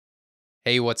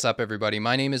Hey, what's up, everybody?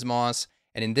 My name is Moss,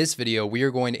 and in this video, we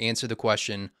are going to answer the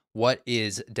question, what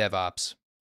is DevOps?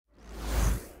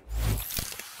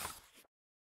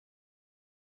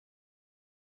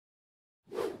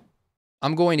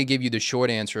 I'm going to give you the short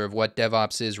answer of what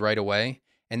DevOps is right away,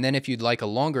 and then if you'd like a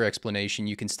longer explanation,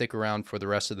 you can stick around for the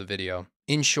rest of the video.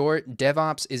 In short,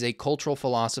 DevOps is a cultural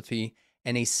philosophy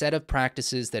and a set of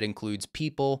practices that includes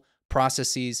people,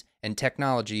 processes, and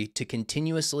technology to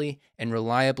continuously and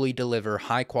reliably deliver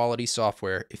high-quality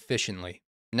software efficiently.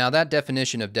 Now, that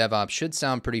definition of DevOps should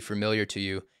sound pretty familiar to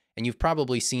you, and you've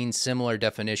probably seen similar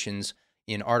definitions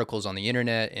in articles on the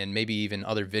internet and maybe even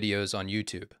other videos on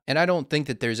YouTube. And I don't think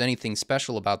that there's anything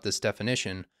special about this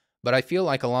definition, but I feel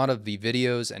like a lot of the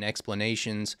videos and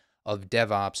explanations of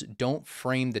DevOps don't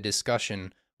frame the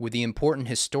discussion with the important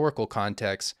historical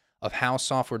context of how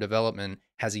software development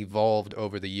has evolved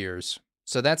over the years.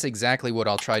 So that's exactly what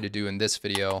I'll try to do in this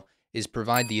video, is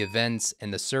provide the events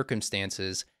and the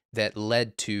circumstances that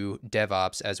led to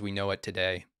DevOps as we know it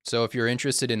today. So if you're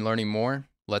interested in learning more,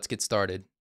 let's get started.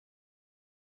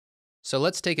 So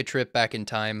let's take a trip back in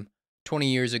time, 20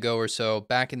 years ago or so,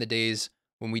 back in the days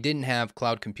when we didn't have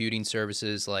cloud computing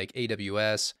services like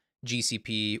AWS,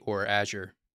 GCP, or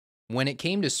Azure. When it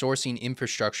came to sourcing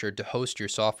infrastructure to host your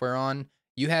software on,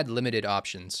 you had limited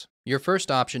options. Your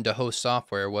first option to host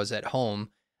software was at home,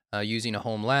 using a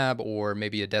home lab or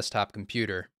maybe a desktop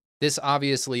computer. This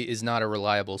obviously is not a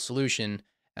reliable solution,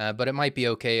 but it might be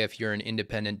okay if you're an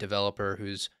independent developer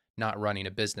who's not running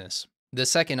a business. The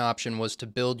second option was to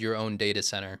build your own data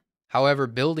center. However,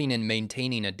 building and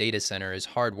maintaining a data center is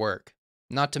hard work.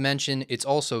 Not to mention, it's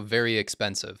also very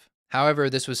expensive. However,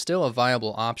 this was still a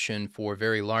viable option for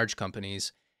very large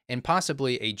companies and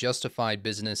possibly a justified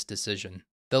business decision.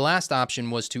 The last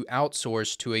option was to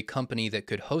outsource to a company that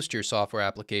could host your software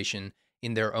application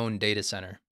in their own data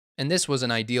center. And this was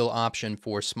an ideal option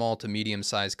for small to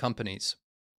medium-sized companies.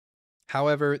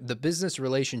 However, the business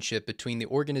relationship between the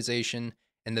organization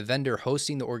and the vendor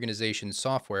hosting the organization's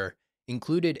software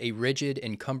included a rigid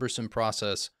and cumbersome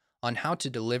process on how to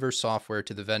deliver software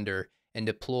to the vendor and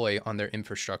deploy on their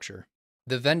infrastructure.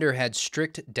 The vendor had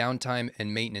strict downtime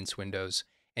and maintenance windows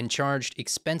and charged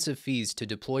expensive fees to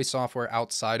deploy software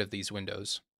outside of these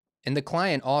windows. And the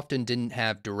client often didn't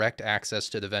have direct access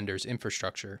to the vendor's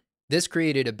infrastructure. This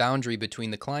created a boundary between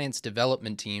the client's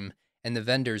development team and the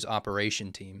vendor's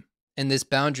operation team. And this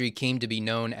boundary came to be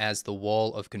known as the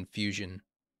wall of confusion.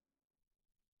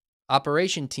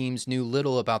 Operation teams knew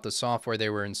little about the software they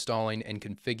were installing and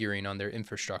configuring on their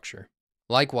infrastructure.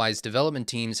 Likewise, development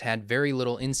teams had very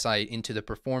little insight into the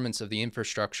performance of the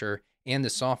infrastructure and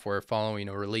the software following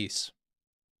a release.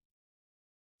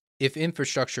 If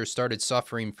infrastructure started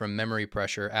suffering from memory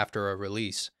pressure after a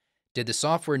release, did the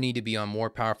software need to be on more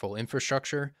powerful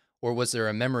infrastructure, or was there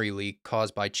a memory leak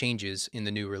caused by changes in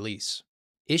the new release?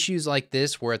 Issues like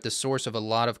this were at the source of a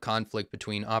lot of conflict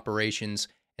between operations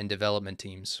and development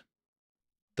teams.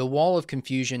 The wall of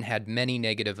confusion had many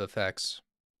negative effects.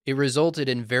 It resulted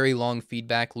in very long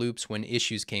feedback loops when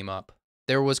issues came up.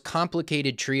 There was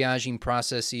complicated triaging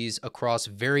processes across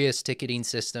various ticketing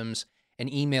systems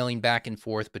and emailing back and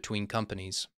forth between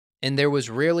companies. And there was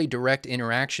rarely direct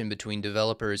interaction between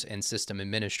developers and system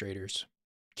administrators.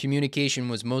 Communication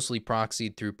was mostly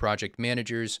proxied through project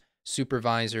managers,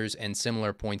 supervisors, and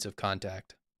similar points of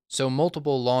contact. So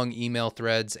multiple long email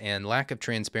threads and lack of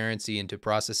transparency into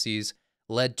processes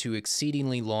led to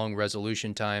exceedingly long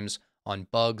resolution times on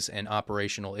bugs and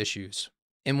operational issues.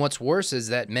 And what's worse is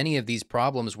that many of these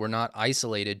problems were not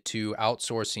isolated to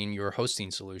outsourcing your hosting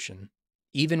solution.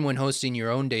 Even when hosting your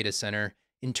own data center,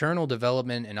 internal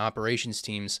development and operations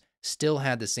teams still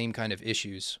had the same kind of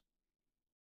issues.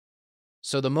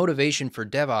 So the motivation for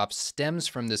DevOps stems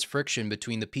from this friction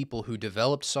between the people who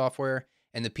developed software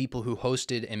and the people who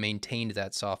hosted and maintained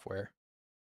that software.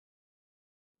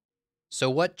 So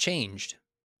what changed?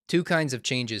 Two kinds of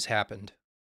changes happened.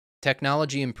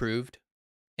 Technology improved,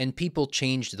 and people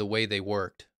changed the way they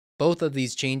worked. Both of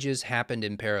these changes happened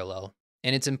in parallel,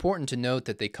 and it's important to note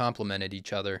that they complemented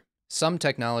each other. Some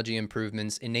technology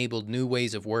improvements enabled new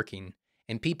ways of working,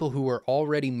 and people who were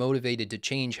already motivated to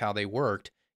change how they worked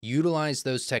utilized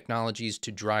those technologies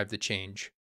to drive the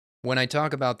change. When I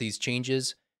talk about these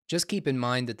changes, just keep in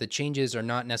mind that the changes are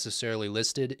not necessarily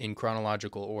listed in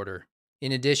chronological order.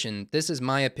 In addition, this is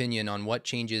my opinion on what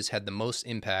changes had the most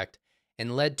impact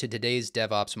and led to today's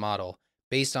DevOps model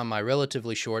based on my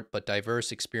relatively short but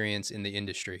diverse experience in the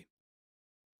industry.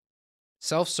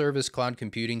 Self-service cloud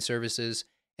computing services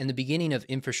and the beginning of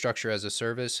infrastructure as a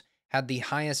service had the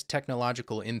highest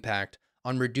technological impact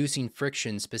on reducing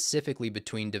friction specifically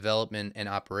between development and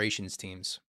operations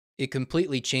teams. It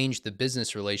completely changed the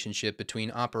business relationship between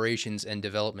operations and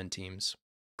development teams.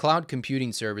 Cloud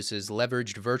computing services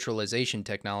leveraged virtualization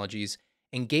technologies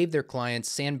and gave their clients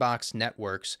sandbox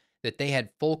networks that they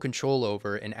had full control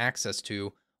over and access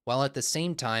to, while at the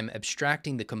same time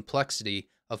abstracting the complexity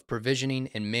of provisioning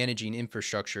and managing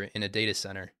infrastructure in a data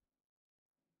center.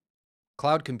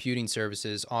 Cloud computing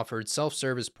services offered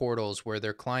self-service portals where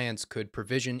their clients could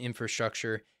provision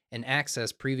infrastructure and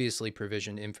access previously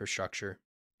provisioned infrastructure.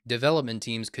 Development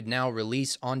teams could now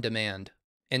release on demand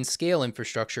and scale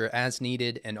infrastructure as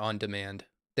needed and on demand.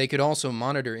 They could also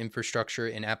monitor infrastructure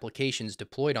and applications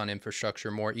deployed on infrastructure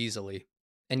more easily.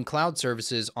 And cloud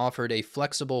services offered a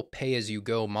flexible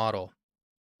pay-as-you-go model.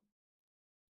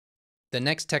 The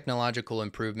next technological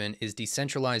improvement is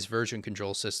decentralized version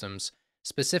control systems,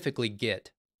 specifically Git.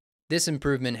 This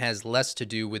improvement has less to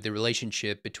do with the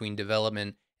relationship between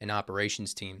development and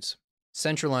operations teams.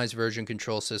 Centralized version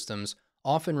control systems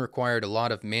often required a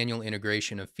lot of manual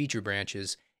integration of feature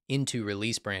branches into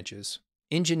release branches.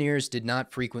 Engineers did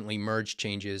not frequently merge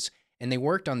changes, and they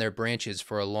worked on their branches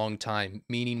for a long time,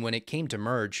 meaning when it came to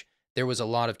merge, there was a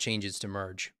lot of changes to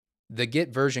merge. The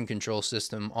Git version control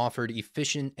system offered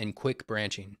efficient and quick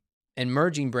branching, and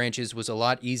merging branches was a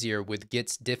lot easier with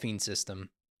Git's diffing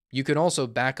system. You could also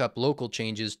back up local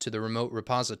changes to the remote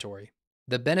repository.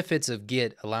 The benefits of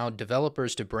Git allowed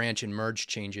developers to branch and merge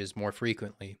changes more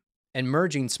frequently, and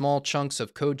merging small chunks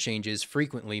of code changes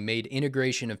frequently made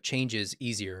integration of changes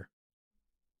easier.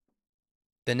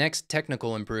 The next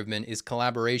technical improvement is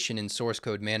collaboration in source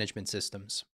code management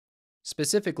systems.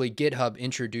 Specifically, GitHub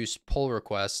introduced pull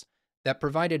requests that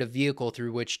provided a vehicle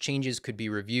through which changes could be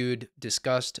reviewed,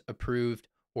 discussed, approved,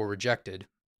 or rejected.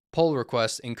 Pull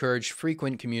requests encouraged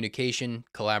frequent communication,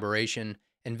 collaboration,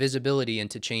 and visibility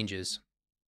into changes.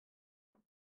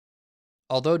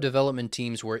 Although development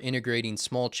teams were integrating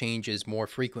small changes more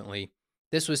frequently,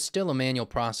 this was still a manual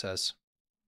process.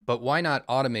 But why not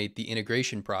automate the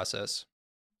integration process?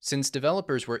 Since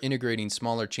developers were integrating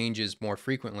smaller changes more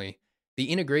frequently, the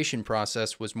integration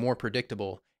process was more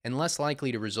predictable and less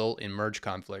likely to result in merge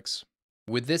conflicts.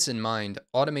 With this in mind,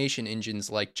 automation engines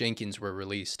like Jenkins were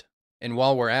released. And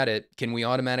while we're at it, can we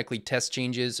automatically test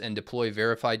changes and deploy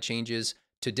verified changes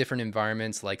to different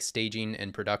environments like staging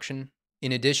and production?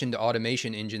 In addition to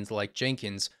automation engines like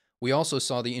Jenkins, we also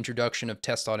saw the introduction of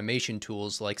test automation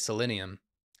tools like Selenium,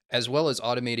 as well as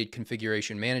automated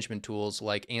configuration management tools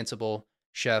like Ansible,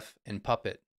 Chef, and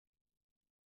Puppet.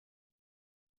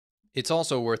 It's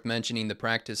also worth mentioning the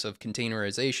practice of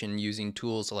containerization using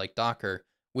tools like Docker,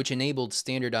 which enabled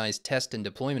standardized test and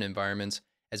deployment environments,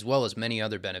 as well as many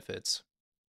other benefits.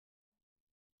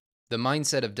 The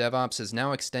mindset of DevOps is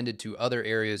now extended to other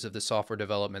areas of the software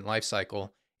development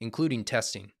lifecycle, including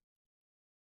testing.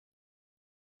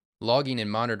 Logging and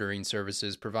monitoring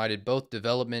services provided both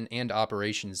development and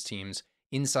operations teams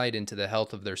insight into the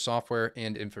health of their software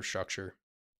and infrastructure,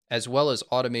 as well as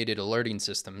automated alerting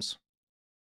systems.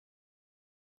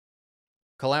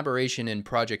 Collaboration and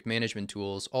project management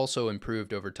tools also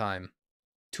improved over time.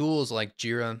 Tools like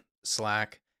Jira,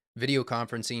 Slack, video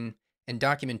conferencing, and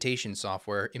documentation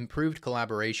software improved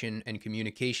collaboration and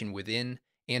communication within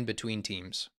and between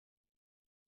teams.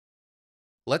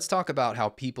 Let's talk about how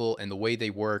people and the way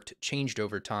they worked changed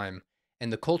over time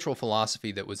and the cultural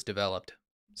philosophy that was developed.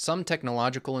 Some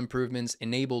technological improvements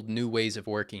enabled new ways of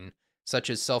working,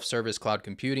 such as self-service cloud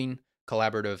computing,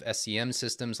 collaborative SCM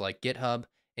systems like GitHub,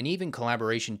 and even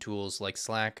collaboration tools like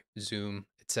Slack, Zoom,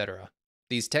 etc.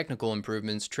 These technical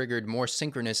improvements triggered more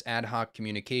synchronous ad hoc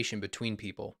communication between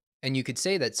people. And you could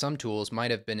say that some tools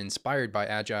might have been inspired by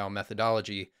agile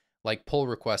methodology, like pull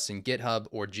requests in GitHub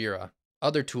or Jira.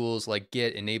 Other tools like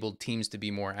Git enabled teams to be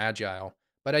more agile,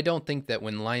 but I don't think that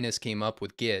when Linus came up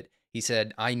with Git, he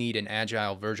said, "I need an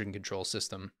agile version control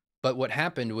system." But what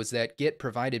happened was that Git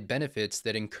provided benefits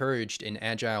that encouraged an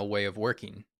agile way of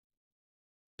working.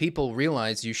 People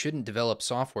realized you shouldn't develop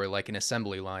software like an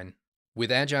assembly line.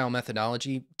 With agile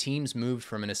methodology, teams moved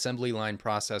from an assembly line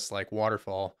process like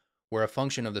waterfall, where a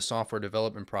function of the software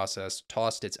development process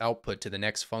tossed its output to the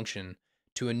next function,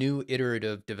 to a new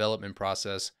iterative development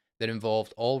process that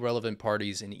involved all relevant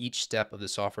parties in each step of the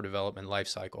software development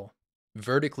lifecycle.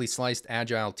 Vertically sliced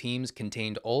agile teams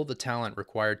contained all the talent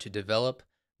required to develop,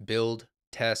 build,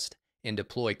 test, and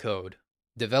deploy code.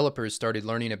 Developers started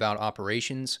learning about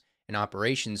operations, and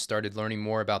operations started learning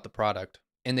more about the product,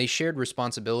 and they shared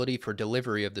responsibility for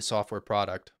delivery of the software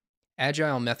product.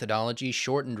 Agile methodology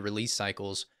shortened release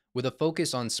cycles with a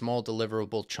focus on small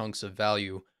deliverable chunks of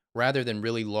value rather than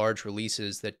really large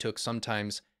releases that took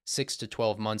sometimes 6 to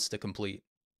 12 months to complete.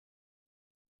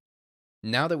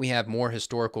 Now that we have more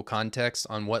historical context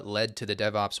on what led to the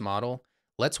DevOps model,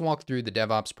 let's walk through the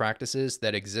DevOps practices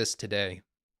that exist today.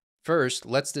 First,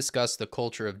 let's discuss the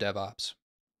culture of DevOps.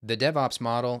 The DevOps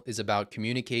model is about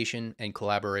communication and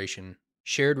collaboration,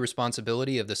 shared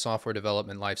responsibility of the software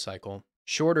development lifecycle,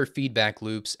 shorter feedback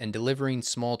loops, and delivering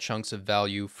small chunks of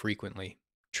value frequently,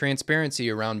 transparency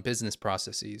around business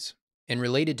processes, and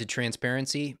related to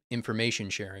transparency, information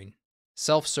sharing,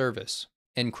 self-service,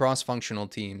 and cross-functional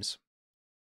teams.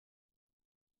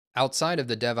 Outside of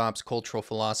the DevOps cultural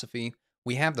philosophy,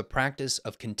 we have the practice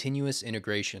of continuous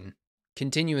integration.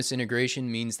 Continuous integration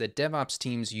means that DevOps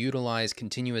teams utilize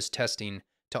continuous testing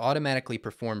to automatically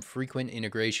perform frequent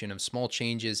integration of small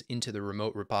changes into the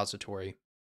remote repository.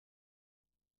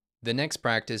 The next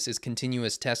practice is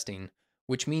continuous testing,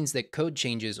 which means that code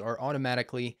changes are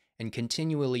automatically and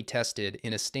continually tested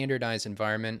in a standardized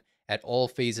environment at all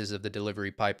phases of the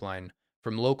delivery pipeline,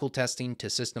 from local testing to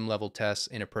system-level tests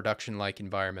in a production-like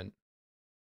environment.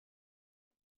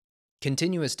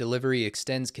 Continuous delivery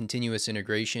extends continuous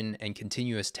integration and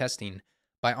continuous testing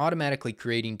by automatically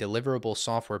creating deliverable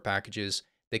software packages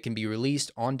that can be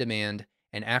released on demand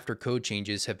and after code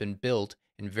changes have been built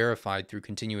and verified through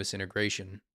continuous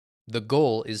integration. The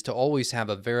goal is to always have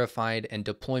a verified and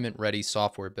deployment-ready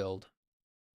software build.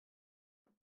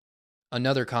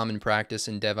 Another common practice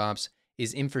in DevOps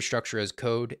is infrastructure as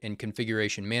code and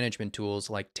configuration management tools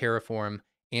like Terraform,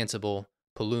 Ansible,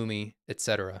 Pulumi,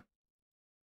 etc.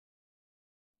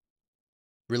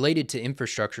 Related to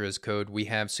infrastructure as code, we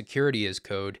have security as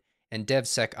code and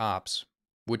DevSecOps,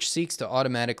 which seeks to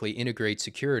automatically integrate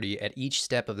security at each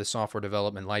step of the software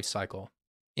development lifecycle.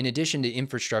 In addition to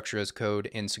infrastructure as code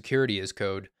and security as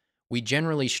code, we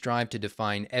generally strive to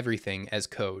define everything as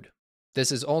code.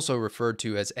 This is also referred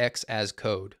to as X as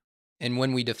code. And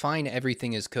when we define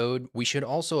everything as code, we should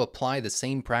also apply the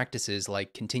same practices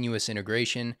like continuous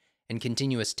integration and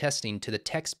continuous testing to the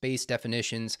text-based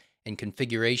definitions and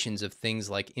configurations of things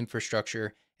like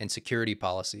infrastructure and security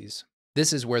policies.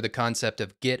 This is where the concept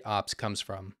of GitOps comes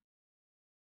from.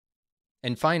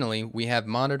 And finally, we have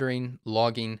monitoring,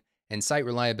 logging, and site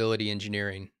reliability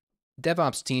engineering.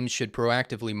 DevOps teams should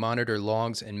proactively monitor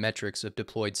logs and metrics of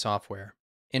deployed software,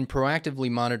 and proactively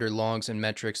monitor logs and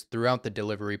metrics throughout the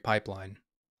delivery pipeline.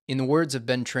 In the words of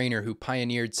Ben Traynor, who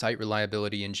pioneered site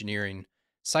reliability engineering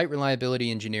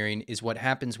is what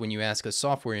happens when you ask a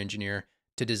software engineer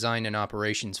to design an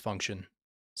operations function.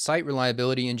 Site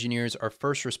reliability engineers are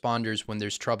first responders when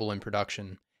there's trouble in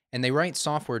production, and they write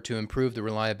software to improve the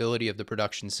reliability of the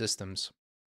production systems.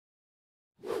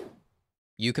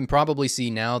 You can probably see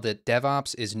now that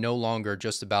DevOps is no longer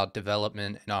just about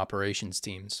development and operations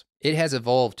teams. It has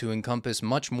evolved to encompass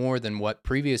much more than what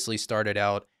previously started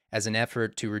out as an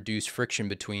effort to reduce friction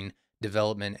between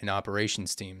development and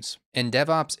operations teams. And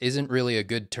DevOps isn't really a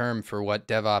good term for what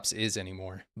DevOps is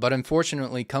anymore. But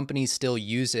unfortunately, companies still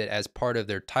use it as part of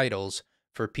their titles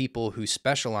for people who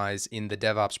specialize in the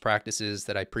DevOps practices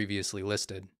that I previously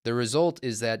listed. The result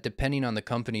is that depending on the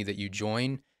company that you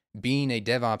join, being a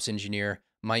DevOps engineer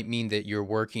might mean that you're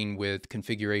working with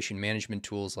configuration management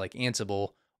tools like Ansible,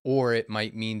 or it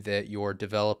might mean that you're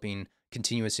developing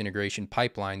continuous integration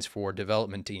pipelines for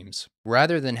development teams.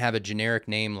 Rather than have a generic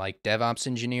name like DevOps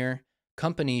engineer,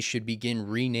 companies should begin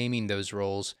renaming those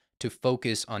roles to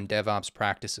focus on DevOps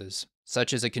practices,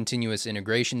 such as a continuous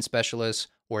integration specialist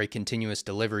or a continuous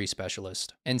delivery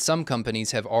specialist. And some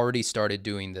companies have already started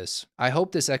doing this. I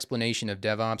hope this explanation of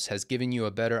DevOps has given you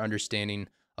a better understanding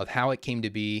of how it came to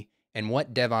be and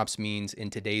what DevOps means in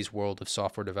today's world of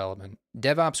software development.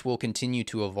 DevOps will continue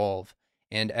to evolve,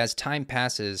 and as time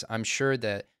passes, I'm sure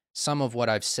that some of what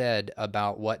I've said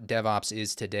about what DevOps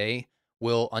is today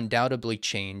will undoubtedly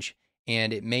change,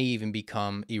 and it may even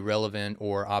become irrelevant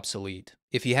or obsolete.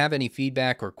 If you have any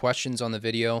feedback or questions on the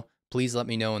video, please let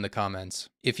me know in the comments.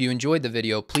 If you enjoyed the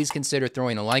video, please consider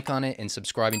throwing a like on it and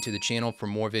subscribing to the channel for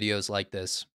more videos like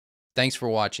this. Thanks for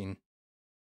watching.